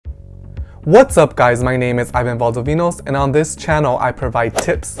What's up guys, my name is Ivan Valdovinos, and on this channel I provide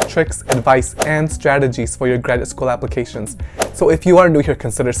tips, tricks, advice, and strategies for your graduate school applications. So if you are new here,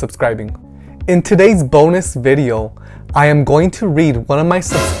 consider subscribing. In today's bonus video, I am going to read one of my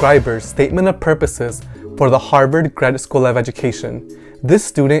subscribers' statement of purposes for the Harvard Graduate School of Education. This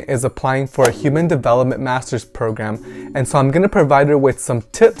student is applying for a Human Development Master's program, and so I'm going to provide her with some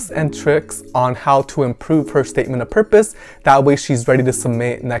tips and tricks on how to improve her statement of purpose. That way she's ready to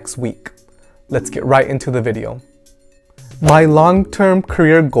submit next week. Let's get right into the video. My long-term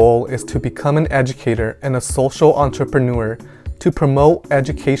career goal is to become an educator and a social entrepreneur to promote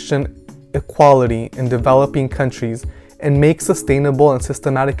education equality in developing countries and make sustainable and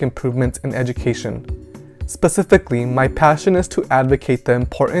systematic improvements in education. Specifically, my passion is to advocate the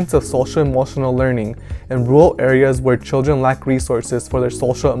importance of social-emotional learning in rural areas where children lack resources for their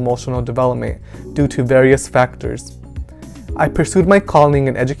social-emotional development due to various factors. I pursued my calling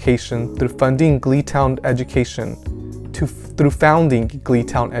in education through founding Gleetown Education,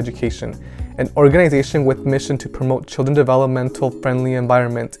 an organization with mission to promote children developmental friendly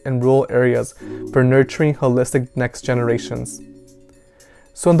environment in rural areas for nurturing holistic next generations.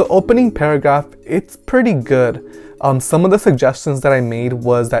 So in the opening paragraph, it's pretty good. Some of the suggestions that I made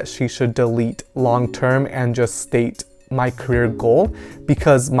was that she should delete long-term and just state my career goal,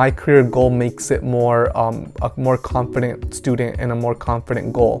 because my career goal makes it more a more confident student and a more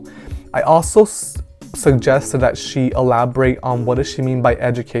confident goal. I also suggested that she elaborate on what does she mean by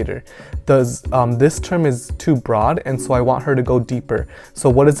educator. This term is too broad, and so I want her to go deeper. So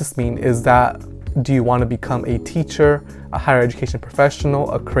what does this mean? Is that, do you want to become a teacher, a higher education professional,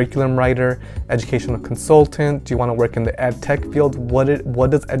 a curriculum writer, educational consultant? Do you want to work in the ed tech field? What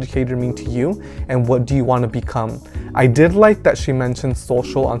does educator mean to you, and what do you want to become? I did like that she mentioned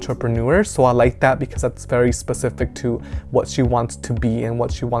social entrepreneur, so I like that because that's very specific to what she wants to be and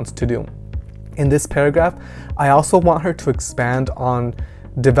what she wants to do. In this paragraph, I also want her to expand on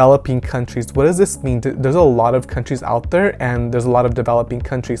developing countries. What does this mean? There's a lot of countries out there, and there's a lot of developing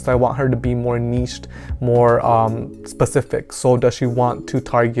countries, so I want her to be more niched, more specific. So does she want to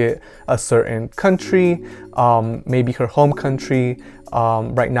target a certain country, maybe her home country?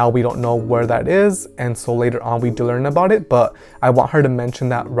 Right now we don't know where that is, and so later on we do learn about it, but I want her to mention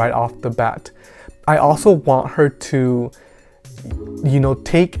that right off the bat. I also want her to,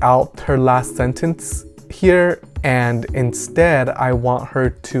 take out her last sentence here, and instead I want her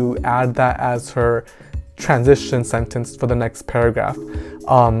to add that as her transition sentence for the next paragraph,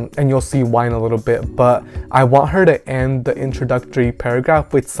 and you'll see why in a little bit. But I want her to end the introductory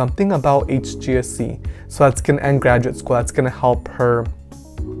paragraph with something about HGSC. So that's going to end graduate school. That's going to help her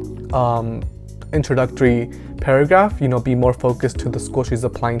introductory paragraph, be more focused to the school she's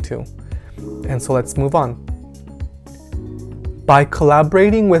applying to. And so let's move on. By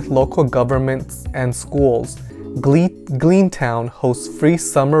collaborating with local governments and schools, Gleetown hosts free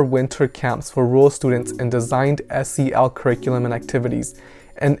summer-winter camps for rural students and designed SEL curriculum and activities,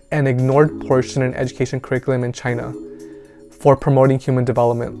 and an ignored portion in education curriculum in China for promoting human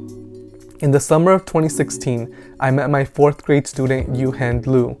development. In the summer of 2016, I met my 4th grade student Yuhend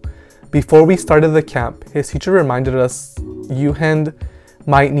Liu. Before we started the camp, his teacher reminded us Yuhend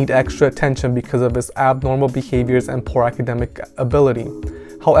might need extra attention because of his abnormal behaviors and poor academic ability.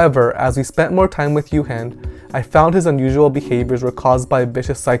 However, as we spent more time with Yuhend, I found his unusual behaviors were caused by a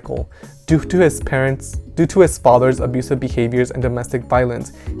vicious cycle. Due to his father's abusive behaviors and domestic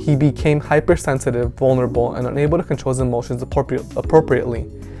violence, he became hypersensitive, vulnerable, and unable to control his emotions appropriately.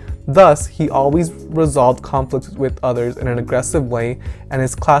 Thus, he always resolved conflicts with others in an aggressive way, and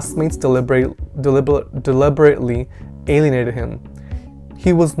his classmates deliberately alienated him.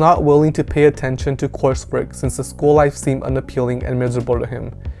 He was not willing to pay attention to coursework since the school life seemed unappealing and miserable to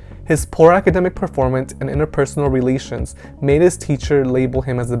him. His poor academic performance and interpersonal relations made his teacher label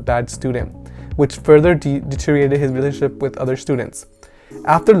him as a bad student, which further deteriorated his relationship with other students.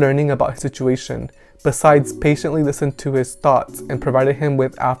 After learning about his situation, besides patiently listening to his thoughts and provided him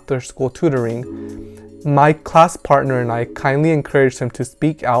with after-school tutoring, my class partner and I kindly encouraged him to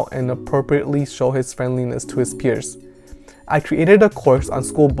speak out and appropriately show his friendliness to his peers. I created a course on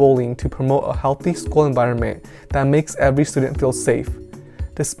school bullying to promote a healthy school environment that makes every student feel safe.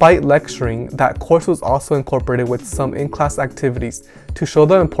 Despite lecturing, that course was also incorporated with some in-class activities to show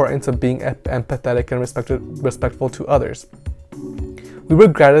the importance of being empathetic and respectful to others. We were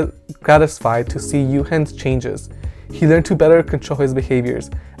gratified to see Yuhend's changes. He learned to better control his behaviors,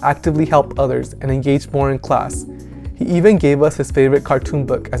 actively help others, and engage more in class. He even gave us his favorite cartoon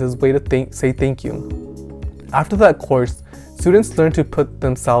book as his way to say thank you. After that course, students learn to put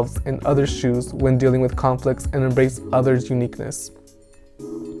themselves in others' shoes when dealing with conflicts and embrace others' uniqueness.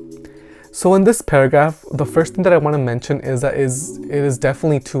 So in this paragraph, the first thing that I want to mention is that it is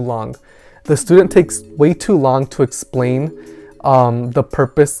definitely too long. The student takes way too long to explain the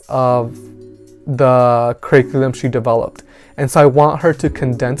purpose of the curriculum she developed. And so I want her to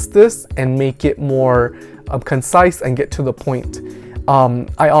condense this and make it more concise and get to the point.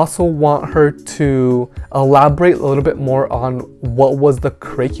 I also want her to elaborate a little bit more on what was the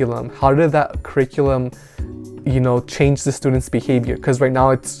curriculum. How did that curriculum, change the student's behavior? Because right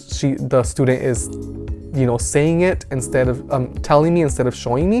now the student is, saying it instead of telling me instead of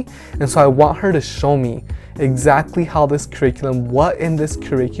showing me. And so I want her to show me exactly how what in this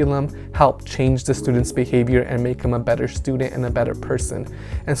curriculum helped change the student's behavior and make him a better student and a better person.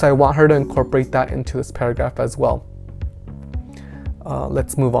 And so I want her to incorporate that into this paragraph as well.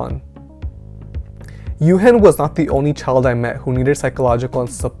 Let's move on. Yuhen was not the only child I met who needed psychological and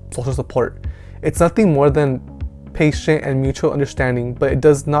social support. It's nothing more than patient and mutual understanding, but it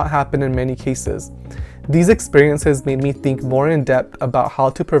does not happen in many cases. These experiences made me think more in depth about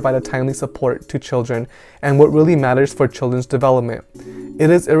how to provide a timely support to children and what really matters for children's development. It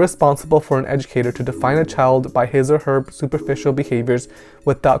is irresponsible for an educator to define a child by his or her superficial behaviors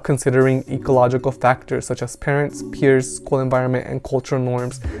without considering ecological factors such as parents, peers, school environment, and cultural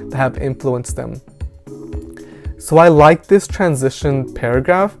norms that have influenced them. So I like this transition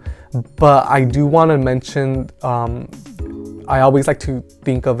paragraph, but I do want to mention, I always like to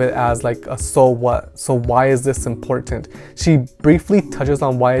think of it as like a so what. So why is this important? She briefly touches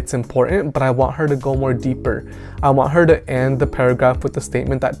on why it's important, but I want her to go more deeper. I want her to end the paragraph with a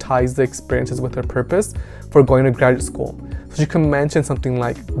statement that ties the experiences with her purpose for going to graduate school. So she can mention something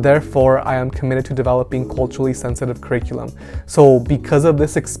like, therefore, I am committed to developing culturally sensitive curriculum. So because of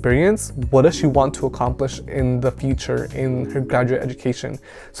this experience, what does she want to accomplish in the future in her graduate education?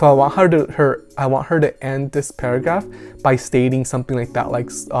 So I want her to end this paragraph by stating something like that, like,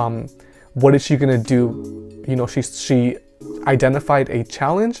 what is she gonna do? She identified a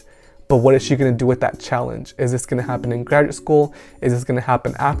challenge, but what is she gonna do with that challenge? Is this gonna happen in graduate school? Is this gonna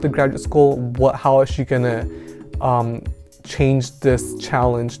happen after graduate school? How is she gonna change this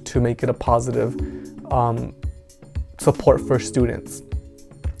challenge to make it a positive support for students?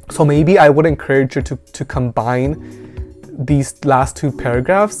 So maybe I would encourage her to combine these last two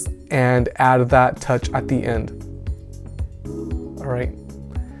paragraphs and add that touch at the end. All right.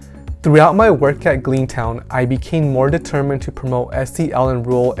 Throughout my work at Gleantown, I became more determined to promote SEL in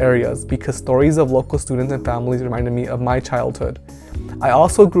rural areas because stories of local students and families reminded me of my childhood. I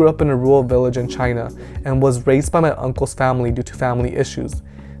also grew up in a rural village in China and was raised by my uncle's family due to family issues.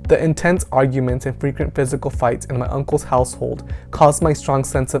 The intense arguments and frequent physical fights in my uncle's household caused my strong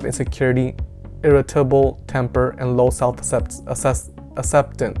sense of insecurity, irritable temper, and low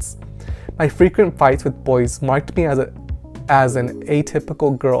self-acceptance. My frequent fights with boys marked me as an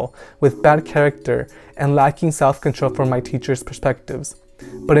atypical girl with bad character and lacking self-control from my teachers' perspectives.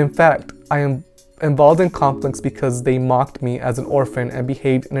 But in fact, I am involved in conflicts because they mocked me as an orphan and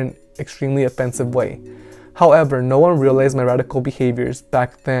behaved in an extremely offensive way. However, no one realized my radical behaviors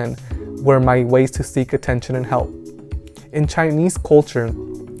back then were my ways to seek attention and help. In Chinese culture,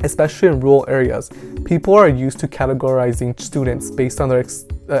 especially in rural areas, people are used to categorizing students based on their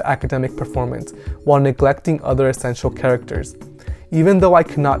academic performance while neglecting other essential characters. Even though I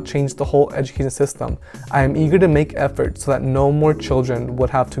cannot change the whole education system, I am eager to make efforts so that no more children would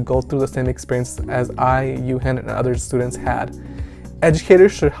have to go through the same experience as I, Yuhen, and other students had.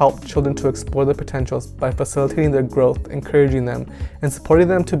 Educators should help children to explore their potentials by facilitating their growth, encouraging them, and supporting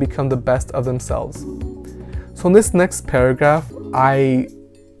them to become the best of themselves. So in this next paragraph, I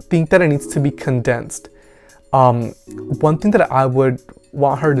think that it needs to be condensed. One thing that I would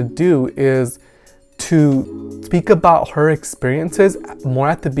want her to do is to speak about her experiences more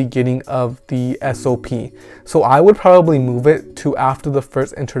at the beginning of the SOP. So I would probably move it to after the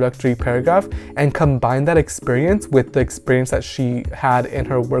first introductory paragraph and combine that experience with the experience that she had in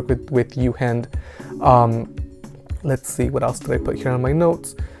her work with Yuhen. Let's see, what else did I put here on my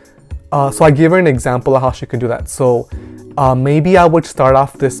notes? So I gave her an example of how she could do that. So maybe I would start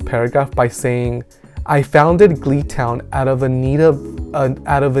off this paragraph by saying, I founded Gleantown out of a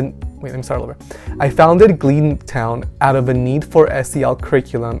need for SEL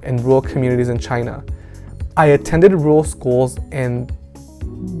curriculum in rural communities in China. I attended rural schools in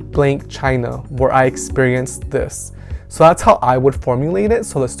blank China where I experienced this. So that's how I would formulate it,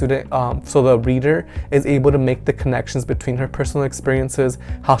 so the student, so the reader is able to make the connections between her personal experiences,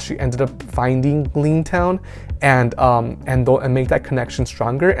 how she ended up finding Gleantown, and make that connection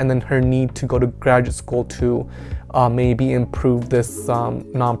stronger, and then her need to go to graduate school to maybe improve this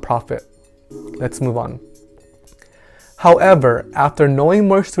nonprofit. Let's move on. However, after knowing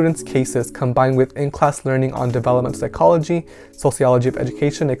more students' cases combined with in-class learning on developmental psychology, sociology of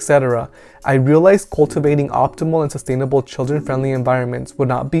education, etc., I realized cultivating optimal and sustainable children-friendly environments would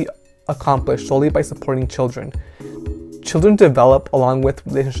not be accomplished solely by supporting children. Children develop along with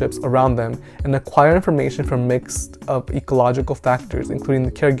relationships around them and acquire information from a mix of ecological factors, including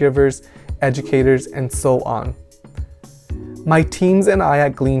the caregivers, educators, and so on. My teams and I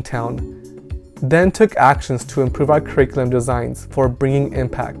at Gleantown then took actions to improve our curriculum designs for bringing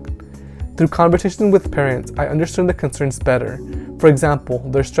impact. Through conversation with parents, I understood the concerns better. For example,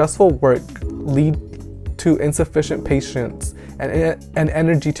 their stressful work lead to insufficient patience and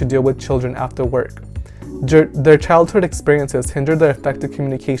energy to deal with children after work. Their childhood experiences hinder their effective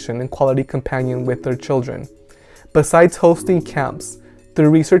communication and quality companion with their children. Besides hosting camps, through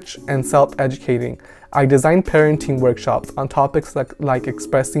research and self-educating, I designed parenting workshops on topics like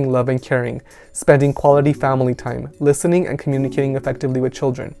expressing love and caring, spending quality family time, listening and communicating effectively with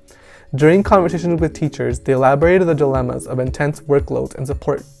children. During conversations with teachers, they elaborated the dilemmas of intense workloads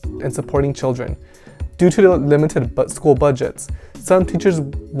and supporting children. Due to the limited school budgets, some teachers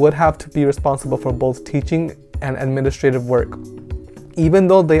would have to be responsible for both teaching and administrative work. Even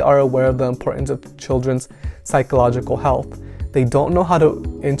though they are aware of the importance of children's psychological health, they don't know how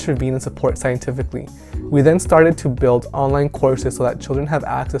to intervene and support scientifically. We then started to build online courses so that children have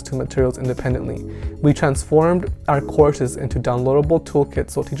access to materials independently. We transformed our courses into downloadable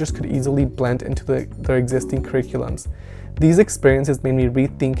toolkits so teachers could easily blend into their existing curriculums. These experiences made me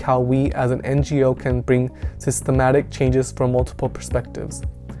rethink how we as an NGO can bring systematic changes from multiple perspectives.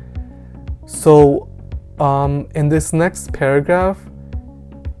 So in this next paragraph,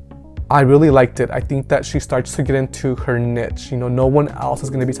 I really liked it. I think that she starts to get into her niche. No one else is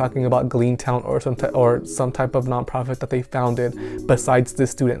going to be talking about Gleantown or some type of nonprofit that they founded besides the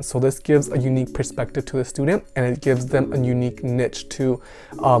students. So this gives a unique perspective to the student, and it gives them a unique niche to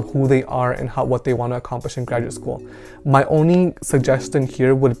who they are and what they want to accomplish in graduate school. My only suggestion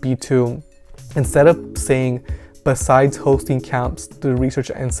here would be to, instead of saying besides hosting camps through research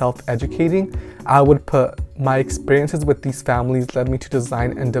and self-educating, I would put my experiences with these families led me to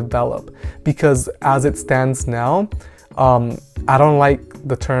design and develop, because as it stands now, I don't like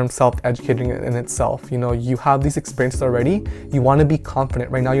the term self-educating in itself. You have these experiences already. You want to be confident.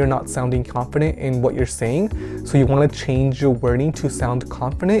 Right now, you're not sounding confident in what you're saying. So you want to change your wording to sound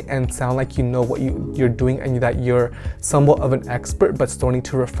confident and sound like you know what you're doing and that you're somewhat of an expert, but still need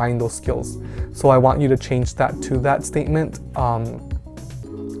to refine those skills. So I want you to change that to that statement.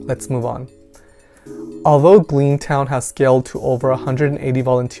 Let's move on. Although Gleantown has scaled to over 180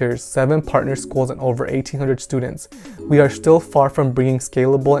 volunteers, 7 partner schools, and over 1,800 students, we are still far from bringing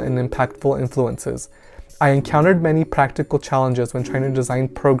scalable and impactful influences. I encountered many practical challenges when trying to design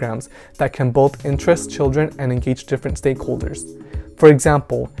programs that can both interest children and engage different stakeholders. For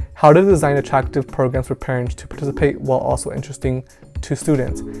example, how to design attractive programs for parents to participate while also interesting to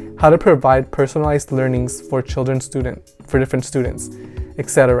students, how to provide personalized learnings for different students,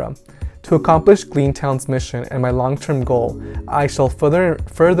 etc. To accomplish Gleantown's mission and my long-term goal, I shall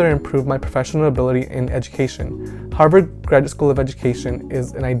further improve my professional ability in education. Harvard Graduate School of Education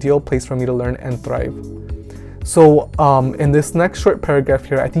is an ideal place for me to learn and thrive. So in this next short paragraph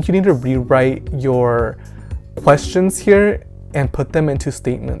here, I think you need to rewrite your questions here and put them into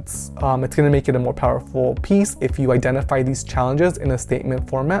statements. It's going to make it a more powerful piece if you identify these challenges in a statement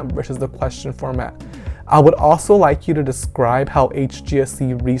format versus the question format. I would also like you to describe how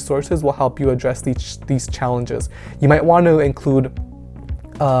HGSC resources will help you address these challenges. You might want to include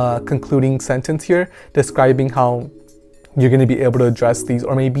a concluding sentence here describing how you're going to be able to address these,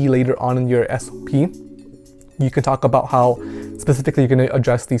 or maybe later on in your SOP, you can talk about how specifically you're going to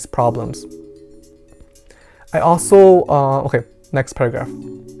address these problems. I also, okay, next paragraph.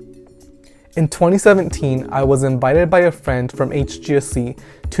 In 2017, I was invited by a friend from HGSC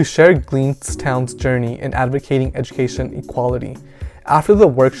to share Gleantown's journey in advocating education equality. After the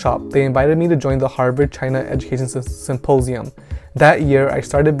workshop, they invited me to join the Harvard China Education Symposium. That year, I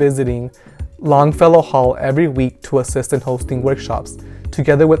started visiting Longfellow Hall every week to assist in hosting workshops,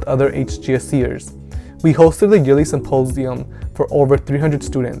 together with other HGSCers. We hosted the yearly symposium for over 300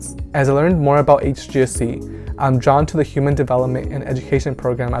 students. As I learned more about HGSC, I'm drawn to the Human Development and Education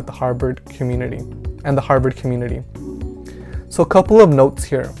program at the Harvard community. So a couple of notes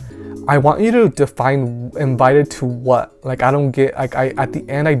here. I want you to define invited to what. I don't get, at the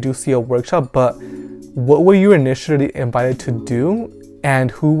end I do see a workshop, but what were you initially invited to do and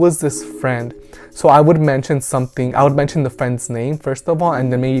who was this friend? So I would mention the friend's name first of all,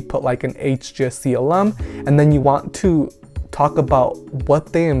 and then maybe put like an HGSC alum, and then you want to talk about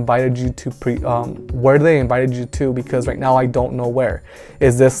what they invited you to where they invited you to, because right now I don't know where.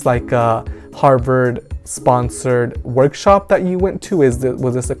 Is this like a Harvard sponsored workshop that you went to? Was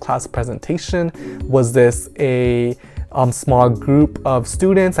this a class presentation? Was this a small group of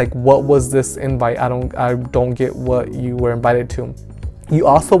students? Like, what was this invite? I don't get what you were invited to. You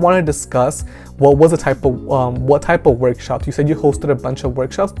also want to discuss what was the type of workshops. You said you hosted a bunch of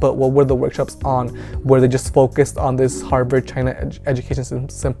workshops, but what were the workshops on? Were they just focused on this Harvard China Education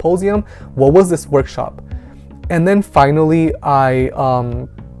Symposium? What was this workshop? And then finally, I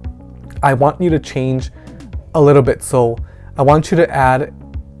want you to change a little bit. So I want you to add,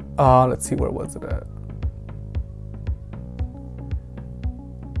 let's see, where was it at?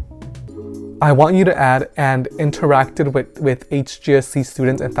 I want you to add and interacted with HGSC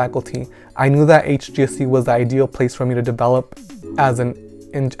students and faculty. I knew that HGSC was the ideal place for me to develop as an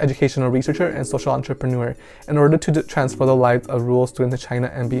educational researcher and social entrepreneur in order to transfer the lives of rural students in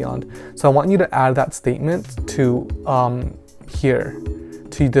China and beyond. So I want you to add that statement to here,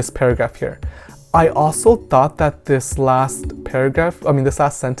 to this paragraph here. I also thought that this last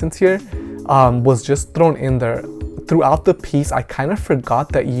sentence here was just thrown in there. Throughout the piece, I kind of forgot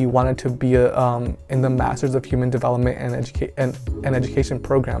that you wanted to be in the Masters of Human Development and Education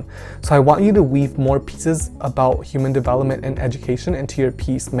program. So I want you to weave more pieces about human development and education into your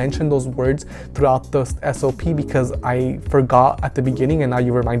piece. Mention those words throughout the SOP, because I forgot at the beginning and now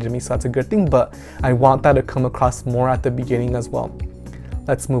you reminded me, so that's a good thing, but I want that to come across more at the beginning as well.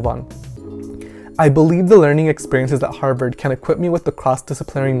 Let's move on. I believe the learning experiences at Harvard can equip me with the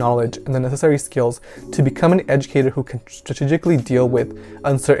cross-disciplinary knowledge and the necessary skills to become an educator who can strategically deal with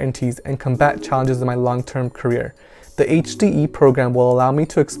uncertainties and combat challenges in my long-term career. The HDE program will allow me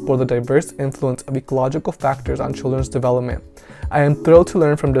to explore the diverse influence of ecological factors on children's development. I am thrilled to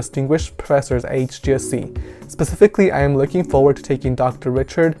learn from distinguished professors at HGSC. Specifically, I am looking forward to taking Dr.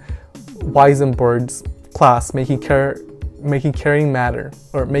 Richard Weisenberg's class, Making Caring Matter,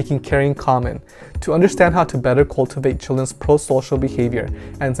 or Making Caring Common, to understand how to better cultivate children's pro-social behavior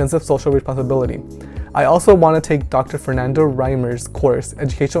and sense of social responsibility. I also want to take Dr. Fernando Reimer's course,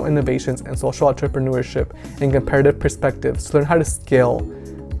 Educational Innovations and Social Entrepreneurship in Comparative Perspectives, to learn how to scale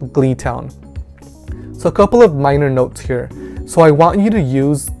Gleetown. So a couple of minor notes here. So I want you to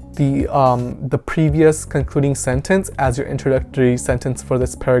use the previous concluding sentence as your introductory sentence for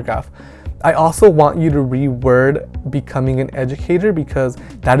this paragraph. I also want you to reword becoming an educator, because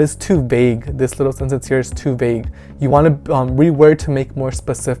that is too vague. This little sentence here is too vague. You want to reword to make more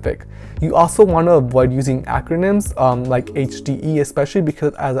specific. You also want to avoid using acronyms like HDE, especially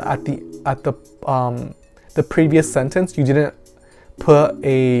because at the previous sentence you didn't put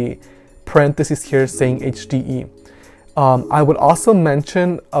a parenthesis here saying HDE. I would also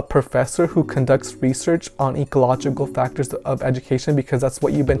mention a professor who conducts research on ecological factors of education, because that's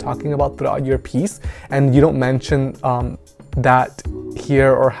what you've been talking about throughout your piece, and you don't mention that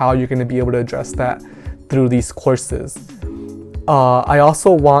here or how you're going to be able to address that through these courses. I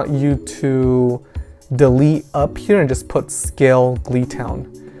also want you to delete up here and just put Scale Gleetown.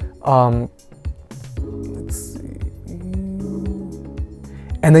 Let's see.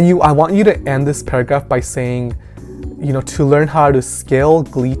 And then I want you to end this paragraph by saying, to learn how to scale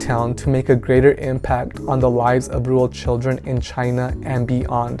Gleetown to make a greater impact on the lives of rural children in China and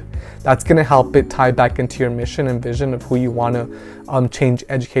beyond. That's going to help it tie back into your mission and vision of who you want to change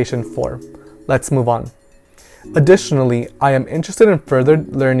education for. Let's move on. Additionally, I am interested in further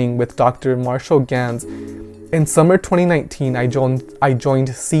learning with Dr. Marshall Gans. In summer 2019, I joined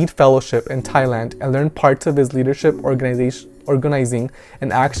Seed Fellowship in Thailand and learned parts of his leadership organizing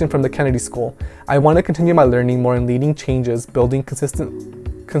and action from the Kennedy School. I want to continue my learning more in leading changes, building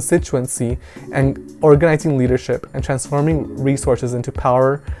constituency, and organizing leadership, and transforming resources into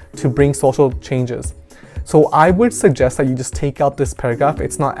power to bring social changes. So I would suggest that you just take out this paragraph.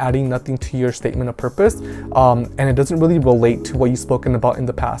 It's not adding nothing to your statement of purpose, and it doesn't really relate to what you've spoken about in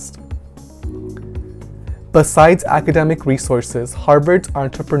the past. Besides academic resources, Harvard's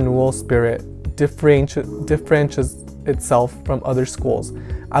entrepreneurial spirit differentiates itself from other schools.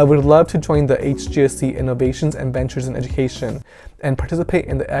 I would love to join the HGSC Innovations and Ventures in Education and participate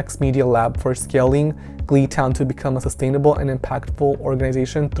in the X Media Lab for scaling Gleetown to become a sustainable and impactful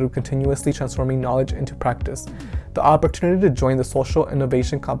organization through continuously transforming knowledge into practice. The opportunity to join the social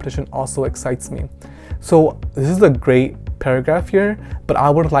innovation competition also excites me. So this is a great paragraph here, but I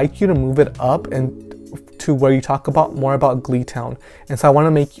would like you to move it up and to where you talk about more about Gleetown. And so I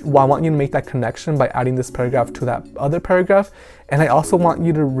want you to make that connection by adding this paragraph to that other paragraph. And I also want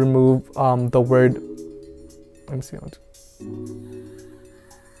you to remove the word, let me see,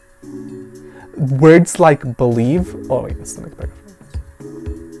 words like believe, oh wait, let's make paragraph.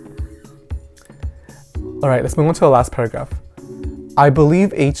 Alright, let's move on to the last paragraph. I believe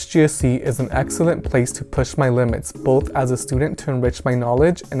HGSE is an excellent place to push my limits, both as a student to enrich my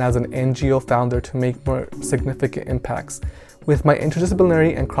knowledge and as an NGO founder to make more significant impacts. With my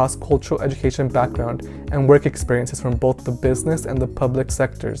interdisciplinary and cross-cultural education background and work experiences from both the business and the public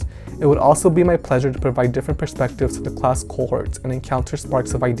sectors, it would also be my pleasure to provide different perspectives to the class cohorts and encounter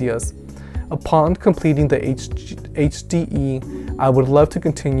sparks of ideas. Upon completing the HDE, I would love to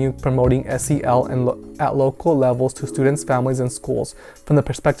continue promoting SEL at local levels to students, families, and schools from the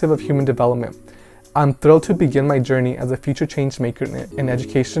perspective of human development. I'm thrilled to begin my journey as a future change maker in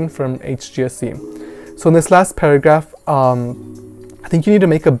education from HGSE. So in this last paragraph, I think you need to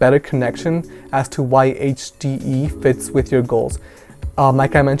make a better connection as to why HDE fits with your goals.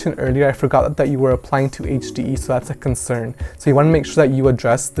 Like I mentioned earlier, I forgot that you were applying to HDE, so that's a concern. So you want to make sure that you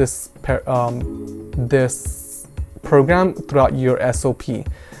address this program throughout your SOP.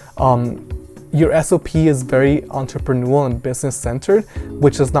 Your SOP is very entrepreneurial and business centered,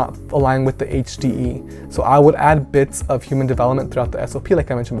 which does not align with the HDE. So I would add bits of human development throughout the SOP,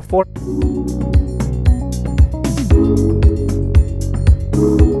 like I mentioned before.